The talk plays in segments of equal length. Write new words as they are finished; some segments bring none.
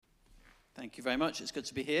Thank you very much. It's good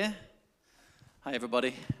to be here. Hi,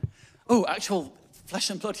 everybody. Oh, actual flesh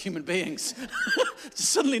and blood human beings. Just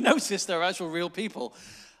suddenly noticed there are actual real people.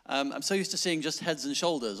 I'm so used to seeing just heads and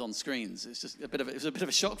shoulders on screens. It was a bit of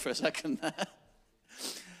a shock for a second.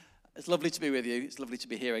 It's lovely to be with you. It's lovely to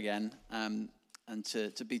be here again and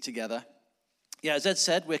to be together. Yeah, as Ed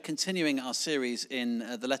said, we're continuing our series in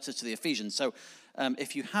the letter to the Ephesians. So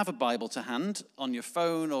if you have a Bible to hand on your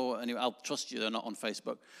phone, I'll trust you they're not on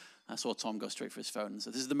Facebook. I saw Tom go straight for his phone.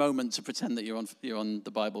 So this is the moment to pretend that you're on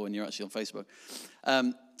the Bible when you're actually on Facebook.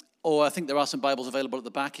 Or I think there are some Bibles available at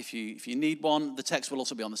the back if you need one. The text will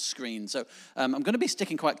also be on the screen. So I'm going to be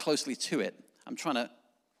sticking quite closely to it. I'm trying to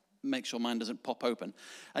make sure mine doesn't pop open.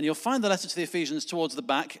 And you'll find the letter to the Ephesians towards the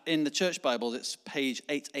back. In the church Bibles, it's page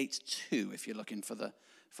 882 if you're looking for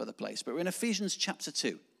the place. But we're in Ephesians chapter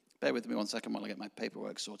 2. Bear with me one second while I get my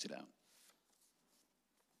paperwork sorted out.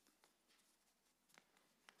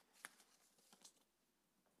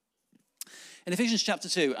 In Ephesians chapter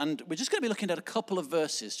 2, and we're just going to be looking at a couple of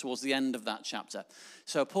verses towards the end of that chapter.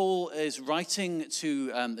 So Paul is writing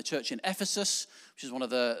to the church in Ephesus, which is one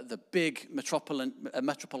of the big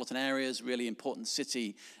metropolitan areas, really important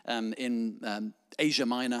city in Asia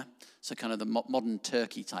Minor, so kind of the modern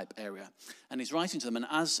Turkey type area. And he's writing to them, and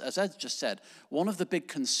as Ed just said, one of the big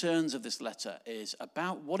concerns of this letter is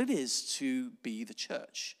about what it is to be the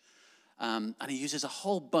church. And he uses a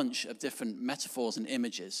whole bunch of different metaphors and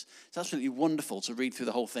images. It's absolutely wonderful to read through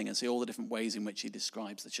the whole thing and see all the different ways in which he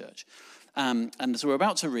describes the church. And so we're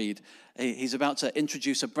about to read, he's about to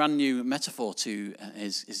introduce a brand new metaphor to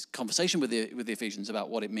his conversation with the Ephesians about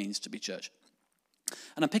what it means to be church.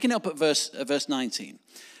 And I'm picking up at verse 19.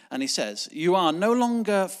 And he says, "You are no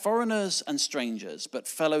longer foreigners and strangers, but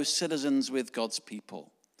fellow citizens with God's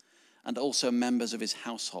people, and also members of his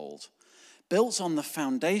household, built on the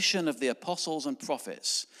foundation of the apostles and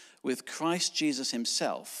prophets, with Christ Jesus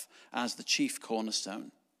himself as the chief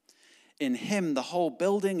cornerstone. In him, the whole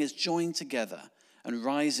building is joined together and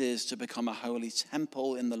rises to become a holy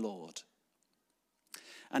temple in the Lord.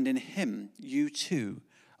 And in him, you too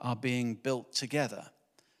are being built together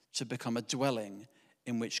to become a dwelling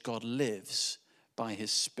in which God lives by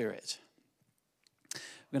his Spirit."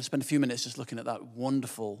 We're going to spend a few minutes just looking at that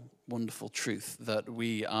wonderful, wonderful truth that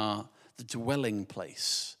we are the dwelling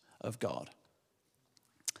place of God.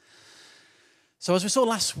 So as we saw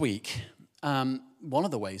last week, one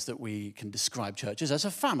of the ways that we can describe church is as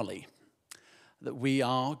a family, that we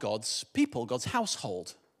are God's people, God's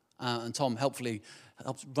household. And Tom helpfully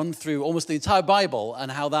helps run through almost the entire Bible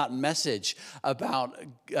and how that message about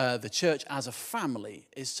the church as a family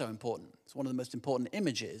is so important. It's one of the most important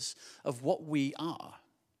images of what we are.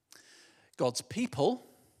 God's people,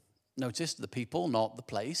 notice the people, not the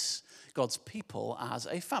place, God's people as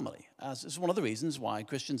a family. As is one of the reasons why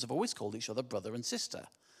Christians have always called each other brother and sister.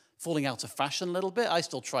 Falling out of fashion a little bit. I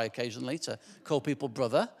still try occasionally to call people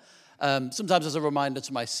brother. Sometimes as a reminder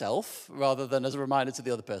to myself rather than as a reminder to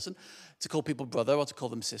the other person, to call people brother or to call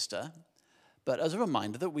them sister. But as a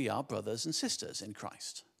reminder that we are brothers and sisters in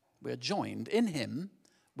Christ. We're joined in him,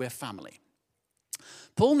 we're family.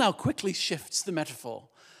 Paul now quickly shifts the metaphor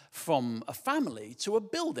from a family to a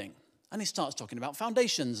building. And he starts talking about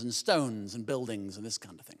foundations and stones and buildings and this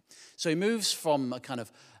kind of thing. So he moves from a kind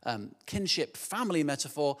of kinship family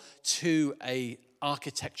metaphor to a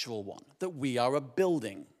architectural one, that we are a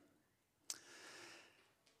building.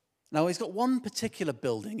 Now he's got one particular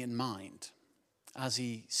building in mind, as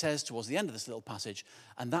he says towards the end of this little passage,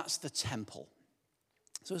 and that's the temple.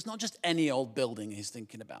 So it's not just any old building he's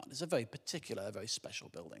thinking about. It's a very particular, a very special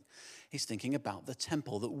building. He's thinking about the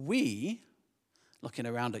temple that we, looking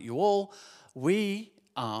around at you all, we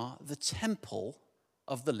are the temple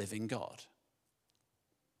of the living God.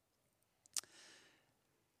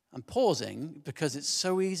 I'm pausing because it's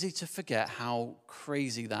so easy to forget how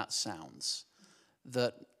crazy that sounds.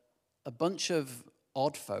 That a bunch of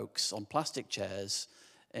odd folks on plastic chairs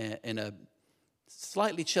in a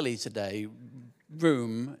slightly chilly today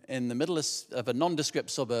room in the middle of a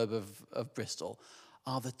nondescript suburb of Bristol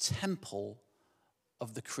are the temple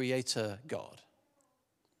of the Creator God.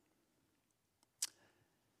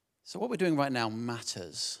 So what we're doing right now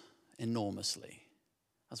matters enormously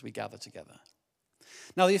as we gather together.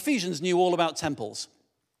 Now, the Ephesians knew all about temples.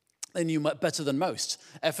 They knew better than most.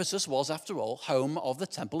 Ephesus was, after all, home of the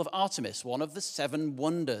temple of Artemis, one of the 7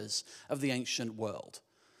 wonders of the ancient world.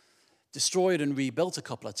 Destroyed and rebuilt a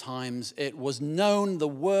couple of times, it was known the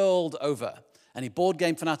world over. Any board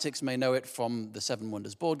game fanatics may know it from the 7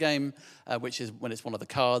 Wonders board game, which is when it's one of the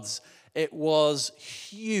cards. It was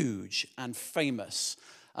huge and famous.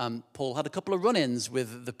 Paul had a couple of run-ins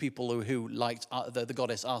with the people who liked the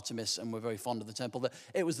goddess Artemis and were very fond of the temple.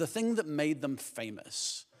 It was the thing that made them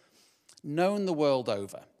famous, known the world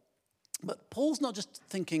over. But Paul's not just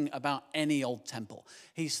thinking about any old temple.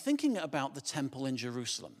 He's thinking about the temple in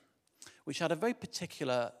Jerusalem, which had a very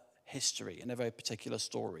particular history and a very particular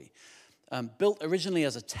story. Built originally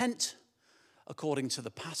as a tent, according to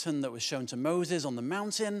the pattern that was shown to Moses on the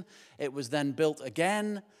mountain. It was then built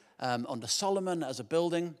again under Solomon as a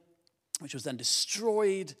building, which was then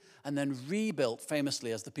destroyed and then rebuilt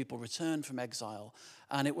famously as the people returned from exile.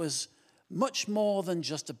 And it was much more than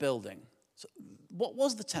just a building. So what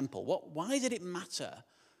was the temple? Why did it matter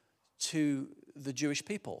to the Jewish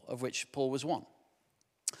people, of which Paul was one?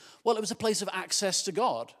 Well, it was a place of access to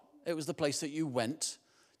God. It was the place that you went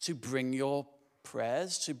to bring your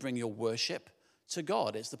prayers, to bring your worship to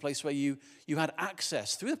God. It's the place where you had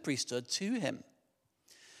access through the priesthood to him.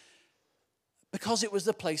 Because it was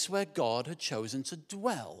the place where God had chosen to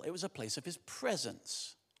dwell. It was a place of his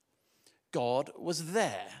presence. God was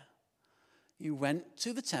there. You went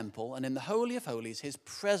to the temple, and in the Holy of Holies, his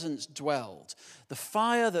presence dwelled. The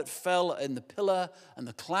fire that fell in the pillar and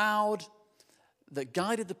the cloud that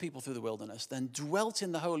guided the people through the wilderness then dwelt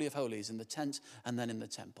in the Holy of Holies, in the tent and then in the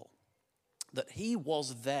temple. That he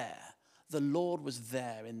was there. The Lord was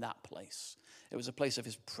there in that place. It was a place of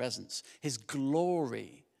his presence. His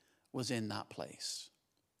glory was in that place.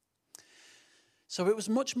 So it was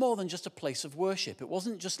much more than just a place of worship. It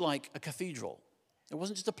wasn't just like a cathedral. It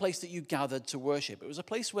wasn't just a place that you gathered to worship. It was a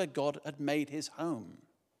place where God had made his home.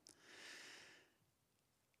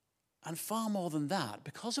 And far more than that,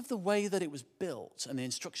 because of the way that it was built and the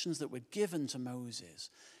instructions that were given to Moses,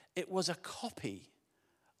 it was a copy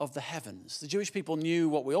of the heavens. The Jewish people knew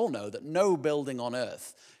what we all know, that no building on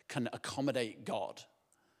earth can accommodate God.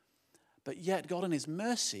 But yet God in his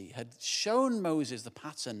mercy had shown Moses the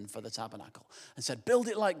pattern for the tabernacle and said, build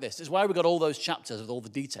it like this. This is why we got all those chapters with all the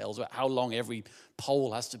details about how long every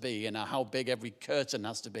pole has to be and how big every curtain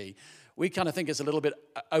has to be. We kind of think it's a little bit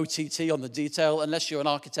OTT on the detail, unless you're an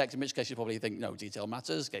architect, in which case you probably think, no, detail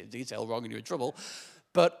matters, get detail wrong and you're in trouble.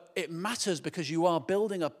 But it matters because you are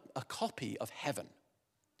building a copy of heaven.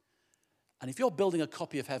 And if you're building a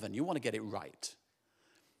copy of heaven, you want to get it right.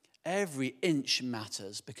 Every inch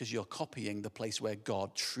matters because you're copying the place where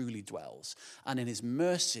God truly dwells. And in his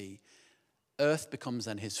mercy, earth becomes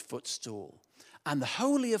then his footstool. And the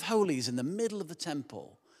Holy of Holies in the middle of the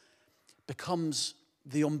temple becomes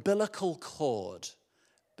the umbilical cord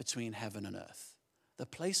between heaven and earth. The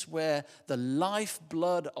place where the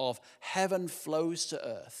lifeblood of heaven flows to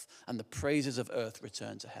earth and the praises of earth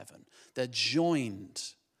return to heaven. They're joined.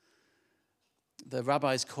 The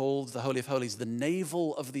rabbis called the Holy of Holies the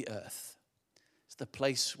navel of the earth. It's the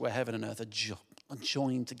place where heaven and earth are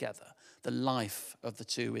joined together. The life of the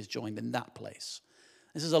two is joined in that place.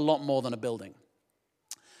 This is a lot more than a building.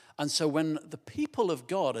 And so when the people of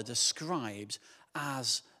God are described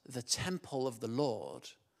as the temple of the Lord,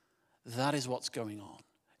 that is what's going on.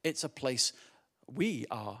 It's a place, we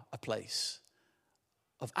are a place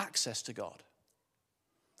of access to God,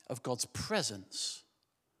 of God's presence.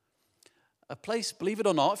 A place, believe it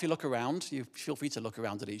or not, if you look around, you feel free to look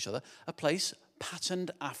around at each other, a place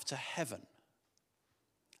patterned after heaven.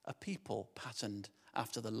 A people patterned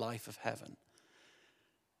after the life of heaven.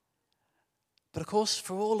 But of course,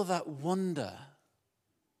 for all of that wonder,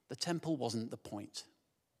 the temple wasn't the point.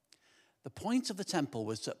 The point of the temple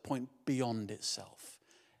was to point beyond itself.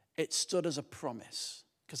 It stood as a promise,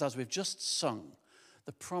 because as we've just sung,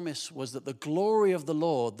 the promise was that the glory of the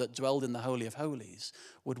Lord that dwelled in the Holy of Holies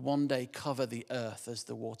would one day cover the earth as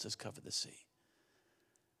the waters cover the sea.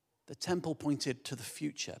 The temple pointed to the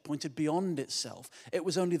future, pointed beyond itself. It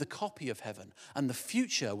was only the copy of heaven, and the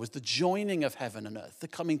future was the joining of heaven and earth, the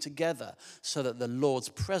coming together so that the Lord's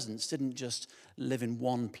presence didn't just live in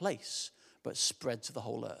one place, but spread to the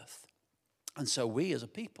whole earth. And so we as a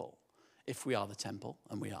people, if we are the temple,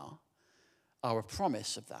 and we are a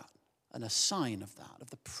promise of that. And a sign of that, of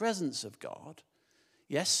the presence of God.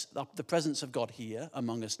 Yes, the presence of God here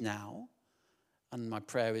among us now. And my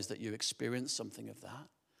prayer is that you experience something of that.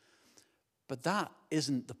 But that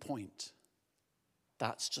isn't the point.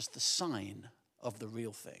 That's just the sign of the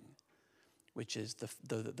real thing, which is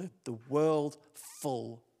the world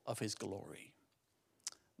full of his glory.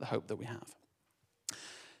 The hope that we have.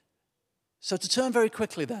 So to turn very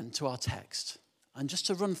quickly then to our text, and just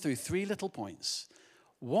to run through 3 little points.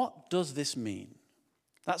 What does this mean?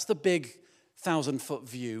 That's the big 1,000-foot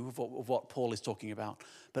view of what Paul is talking about.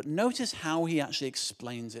 But notice how he actually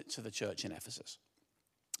explains it to the church in Ephesus.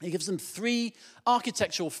 He gives them 3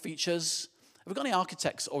 architectural features Have we got any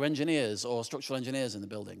architects or engineers or structural engineers in the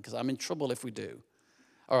building? Because I'm in trouble if we do.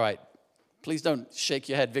 All right. Please don't shake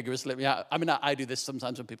your head vigorously. I mean, I do this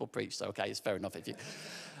sometimes when people preach, so okay, it's fair enough if you...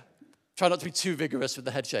 Try not to be too vigorous with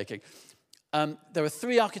the head shaking. There are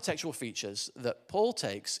 3 architectural features that Paul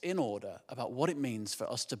takes in order about what it means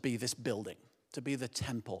for us to be this building, to be the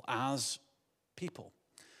temple as people.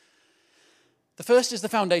 The first is the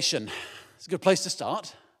foundation. It's a good place to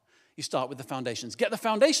start. You start with the foundations. Get the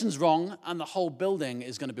foundations wrong, and the whole building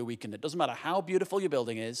is going to be weakened. It doesn't matter how beautiful your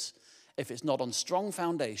building is. If it's not on strong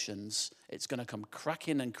foundations, it's going to come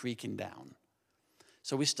cracking and creaking down.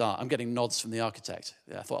 So we start. I'm getting nods from the architect.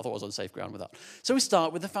 Yeah, I thought I was on safe ground with that. So we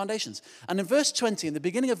start with the foundations. And in verse 20, in the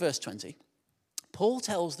beginning of verse 20, Paul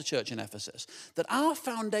tells the church in Ephesus that our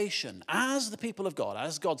foundation as the people of God,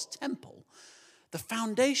 as God's temple, the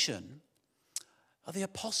foundation are the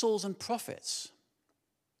apostles and prophets.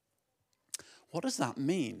 What does that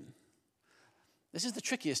mean? This is the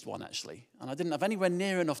trickiest one, actually, and I didn't have anywhere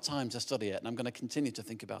near enough time to study it, and I'm going to continue to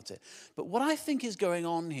think about it. But what I think is going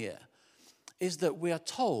on here is that we are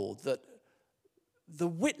told that the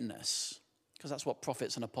witness, because that's what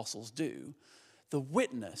prophets and apostles do, the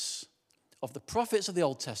witness of the prophets of the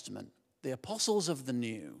Old Testament, the apostles of the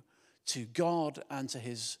New, to God and to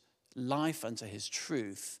his life and to his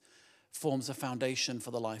truth, forms a foundation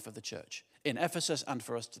for the life of the church in Ephesus and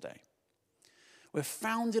for us today. We're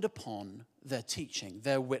founded upon their teaching,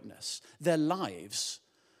 their witness, their lives,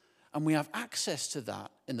 and we have access to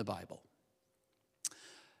that in the Bible.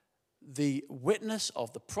 The witness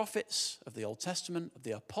of the prophets of the Old Testament, of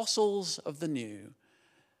the apostles of the New,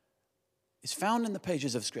 is found in the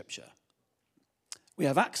pages of Scripture. We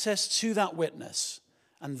have access to that witness,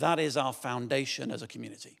 and that is our foundation as a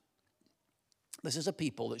community. This is a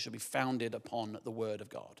people that should be founded upon the Word of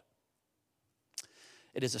God.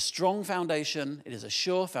 It is a strong foundation, it is a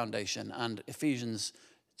sure foundation, and Ephesians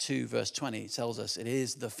 2 verse 20 tells us it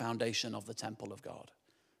is the foundation of the temple of God,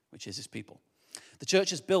 which is his people. The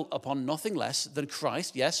church is built upon nothing less than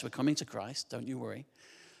Christ. Yes, we're coming to Christ, don't you worry,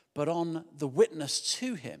 but on the witness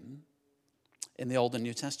to him in the Old and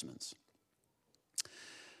New Testaments.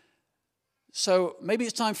 So maybe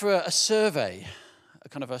it's time for a survey, a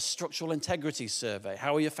kind of a structural integrity survey.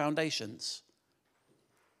 How are your foundations?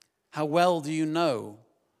 How well do you know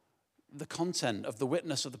the content of the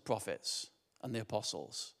witness of the prophets and the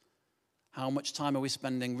apostles? How much time are we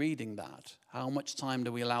spending reading that? How much time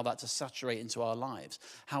do we allow that to saturate into our lives?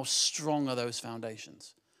 How strong are those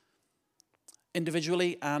foundations?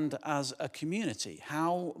 Individually and as a community,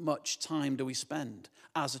 how much time do we spend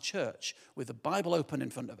as a church with the Bible open in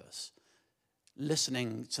front of us,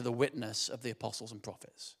 listening to the witness of the apostles and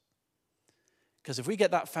prophets? Because if we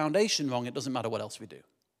get that foundation wrong, it doesn't matter what else we do.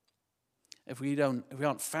 If we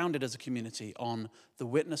aren't founded as a community on the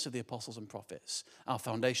witness of the apostles and prophets, our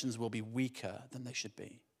foundations will be weaker than they should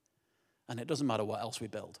be. And it doesn't matter what else we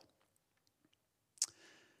build.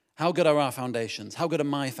 How good are our foundations? How good are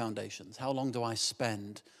my foundations? How long do I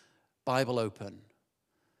spend Bible open,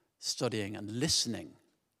 studying and listening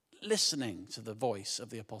to the voice of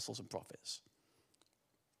the apostles and prophets?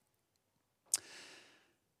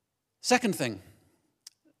 Second thing,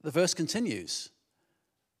 the verse continues.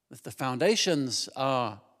 If the foundations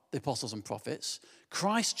are the apostles and prophets,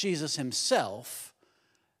 Christ Jesus himself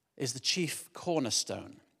is the chief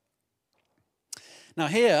cornerstone. Now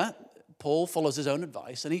here, Paul follows his own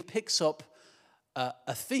advice and he picks up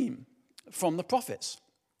a theme from the prophets.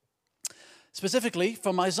 Specifically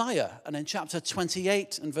from Isaiah. And in chapter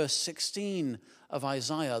 28 and verse 16 of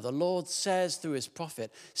Isaiah, the Lord says through his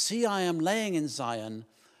prophet, "See, I am laying in Zion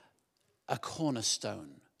a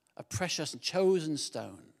cornerstone, a precious and chosen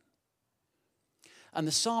stone." And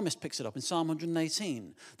the psalmist picks it up in Psalm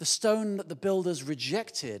 118. The stone that the builders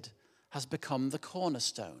rejected has become the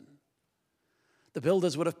cornerstone. The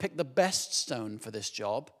builders would have picked the best stone for this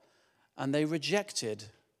job, and they rejected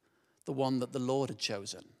the one that the Lord had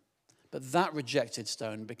chosen. But that rejected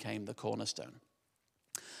stone became the cornerstone.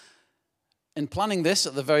 In planning this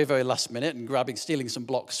at the very, very last minute and stealing some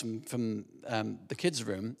blocks from the kids'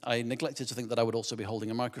 room, I neglected to think that I would also be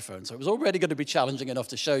holding a microphone. So it was already going to be challenging enough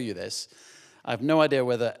to show you this. I have no idea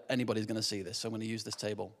whether anybody's going to see this, so I'm going to use this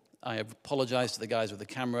table. I apologize to the guys with the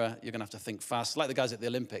camera. You're going to have to think fast, like the guys at the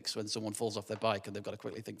Olympics when someone falls off their bike and they've got to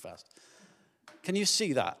quickly think fast. Can you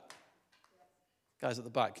see that? Guys at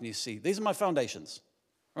the back, can you see? These are my foundations,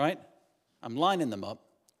 right? I'm lining them up.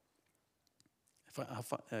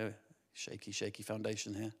 Shaky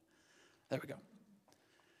foundation here. There we go.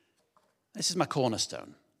 This is my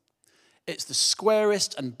cornerstone. It's the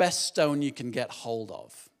squarest and best stone you can get hold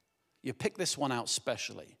of. You pick this one out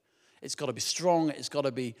specially. It's got to be strong. It's got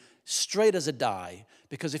to be straight as a die.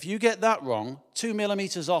 Because if you get that wrong, 2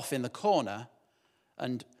 millimeters off in the corner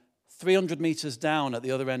and 300 meters down at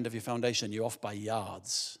the other end of your foundation, you're off by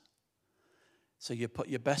yards. So you put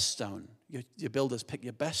your best stone. Your builders pick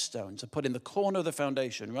your best stone to put in the corner of the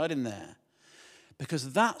foundation, right in there.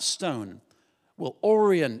 Because that stone will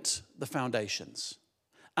orient the foundations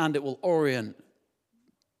and it will orient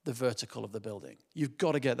the vertical of the building. You've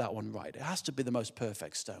got to get that one right. It has to be the most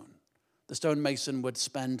perfect stone. The stonemason would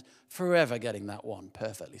spend forever getting that one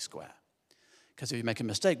perfectly square. Because if you make a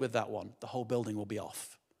mistake with that one, the whole building will be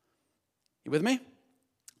off. You with me?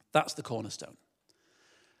 That's the cornerstone.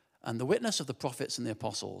 And the witness of the prophets and the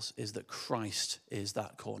apostles is that Christ is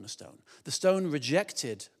that cornerstone. The stone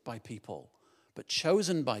rejected by people, but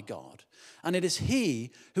chosen by God. And it is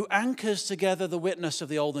he who anchors together the witness of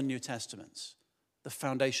the Old and New Testaments, the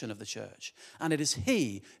foundation of the church. And it is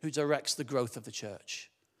he who directs the growth of the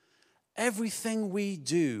church. Everything we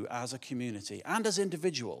do as a community and as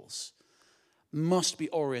individuals must be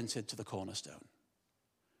oriented to the cornerstone.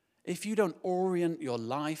 If you don't orient your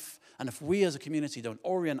life, and if we as a community don't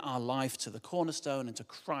orient our life to the cornerstone and to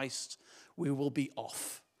Christ, we will be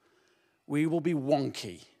off. We will be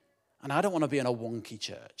wonky. And I don't want to be in a wonky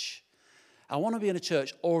church. I want to be in a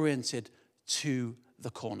church oriented to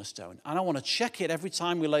the cornerstone. And I want to check it every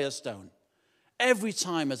time we lay a stone. Every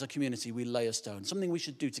time as a community we lay a stone, something we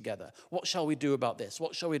should do together. What shall we do about this?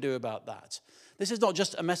 What shall we do about that? This is not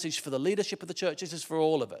just a message for the leadership of the church. This is for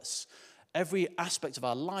all of us. Every aspect of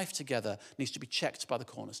our life together needs to be checked by the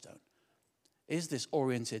cornerstone. Is this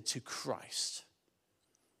oriented to Christ,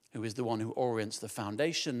 who is the one who orients the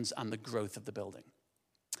foundations and the growth of the building?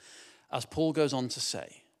 As Paul goes on to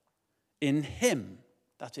say, in him,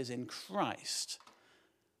 that is in Christ,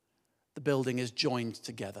 the building is joined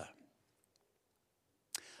together.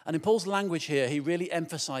 And in Paul's language here, he really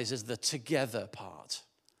emphasizes the together part.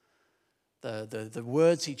 The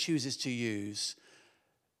words he chooses to use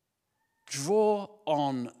draw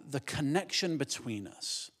on the connection between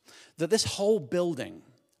us. That this whole building,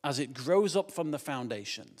 as it grows up from the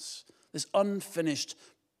foundations, this unfinished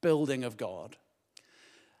building of God,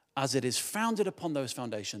 as it is founded upon those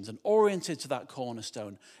foundations and oriented to that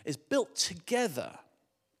cornerstone, is built together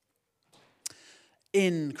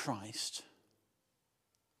in Christ.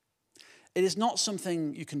 It is not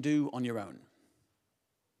something you can do on your own.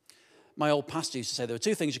 My old pastor used to say there are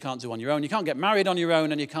two things you can't do on your own. You can't get married on your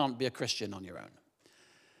own, and you can't be a Christian on your own.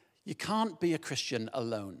 You can't be a Christian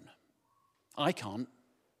alone. I can't.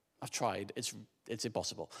 I've tried. It's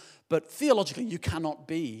impossible. But theologically, you cannot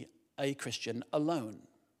be a Christian alone.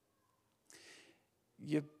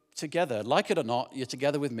 You're together. Like it or not, you're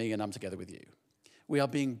together with me, and I'm together with you. We are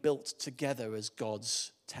being built together as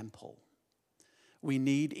God's temple. We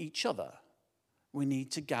need each other. We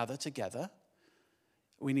need to gather together.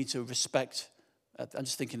 We need to respect, I'm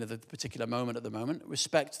just thinking of the particular moment at the moment,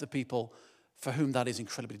 respect the people for whom that is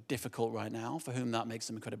incredibly difficult right now, for whom that makes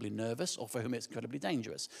them incredibly nervous, or for whom it's incredibly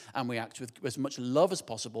dangerous. And we act with as much love as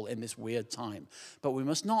possible in this weird time. But we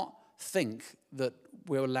must not think that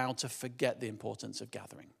we're allowed to forget the importance of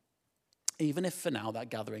gathering. Even if for now that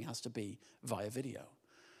gathering has to be via video.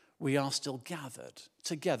 We are still gathered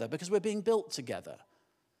together because we're being built together.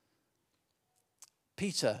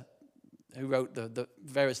 Peter, who wrote the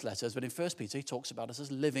various letters, but in 1 Peter he talks about us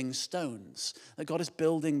as living stones. That God is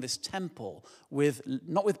building this temple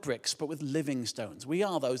not with bricks, but with living stones. We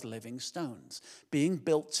are those living stones, being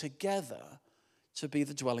built together to be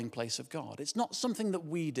the dwelling place of God. It's not something that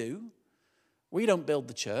we do. We don't build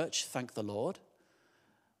the church, thank the Lord.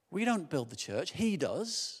 We don't build the church, he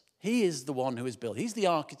does. He is the one who is built. He's the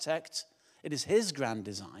architect. It is his grand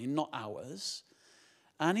design, not ours.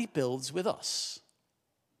 And he builds with us.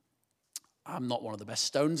 I'm not one of the best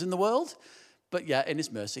stones in the world, but yet in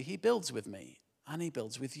his mercy, he builds with me and he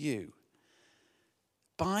builds with you.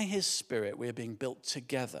 By his Spirit, we are being built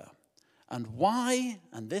together. And why?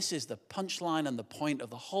 And this is the punchline and the point of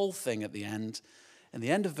the whole thing at the end. In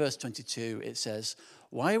the end of verse 22, it says,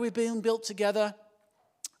 why are we being built together?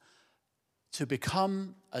 To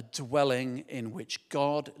become a dwelling in which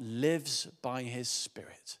God lives by his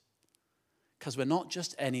Spirit. Because we're not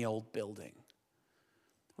just any old building.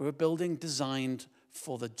 We're a building designed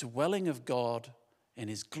for the dwelling of God in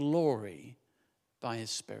his glory by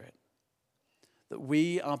his Spirit. That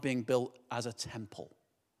we are being built as a temple.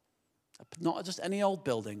 Not just any old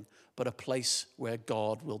building, but a place where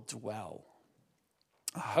God will dwell.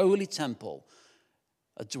 A holy temple,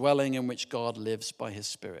 a dwelling in which God lives by his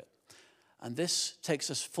Spirit. And this takes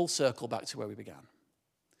us full circle back to where we began.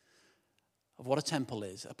 Of what a temple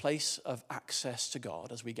is, a place of access to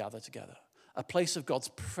God as we gather together. a place of God's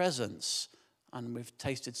presence, and we've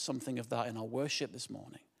tasted something of that in our worship this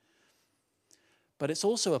morning. But it's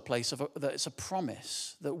also a place that it's a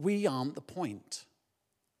promise that we aren't the point.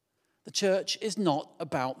 The church is not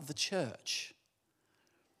about the church.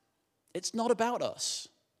 It's not about us.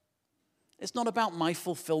 It's not about my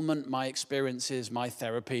fulfillment, my experiences, my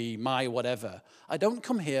therapy, my whatever. I don't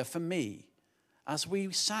come here for me. As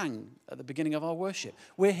we sang at the beginning of our worship,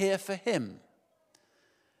 we're here for him.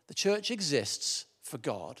 The church exists for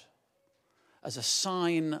God as a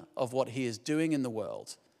sign of what he is doing in the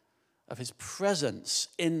world, of his presence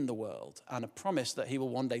in the world, and a promise that he will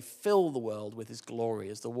one day fill the world with his glory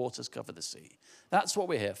as the waters cover the sea. That's what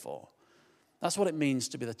we're here for. That's what it means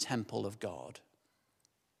to be the temple of God.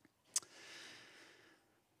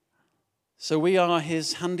 So we are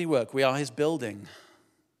his handiwork. We are his building.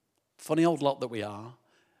 Funny old lot that we are.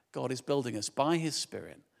 God is building us by his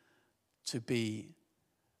Spirit to be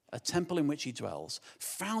a temple in which he dwells,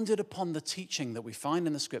 founded upon the teaching that we find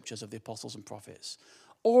in the scriptures of the apostles and prophets,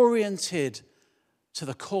 oriented to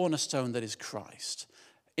the cornerstone that is Christ,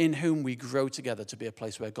 in whom we grow together to be a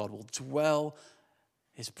place where God will dwell,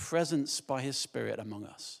 his presence by his Spirit among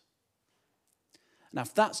us. Now,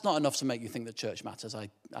 if that's not enough to make you think that church matters, I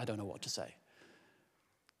don't know what to say.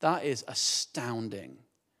 That is astounding,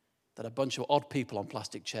 that a bunch of odd people on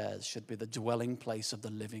plastic chairs should be the dwelling place of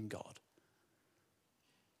the living God.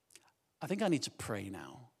 I think I need to pray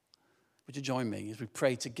now. Would you join me as we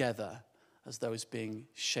pray together as those being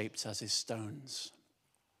shaped as his stones?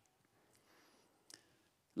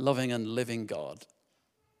 Loving and living God,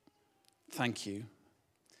 thank you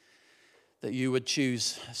that you would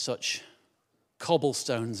choose such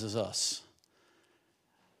cobblestones as us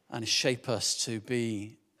and shape us to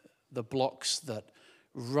be the blocks that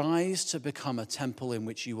rise to become a temple in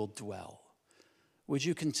which you will dwell. Would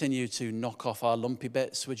you continue to knock off our lumpy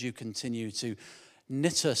bits? Would you continue to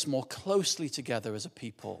knit us more closely together as a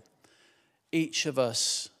people, each of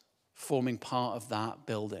us forming part of that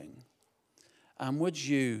building? And would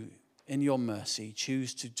you, in your mercy,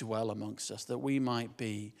 choose to dwell amongst us, that we might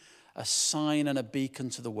be a sign and a beacon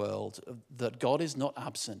to the world that God is not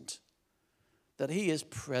absent, that he is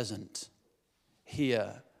present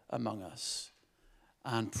here among us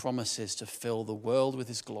and promises to fill the world with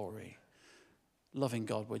his glory. Loving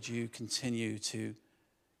God, would you continue to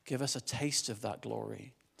give us a taste of that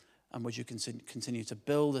glory, and would you continue to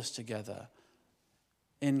build us together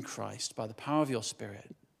in Christ by the power of your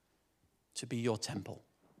Spirit to be your temple.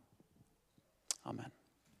 Amen.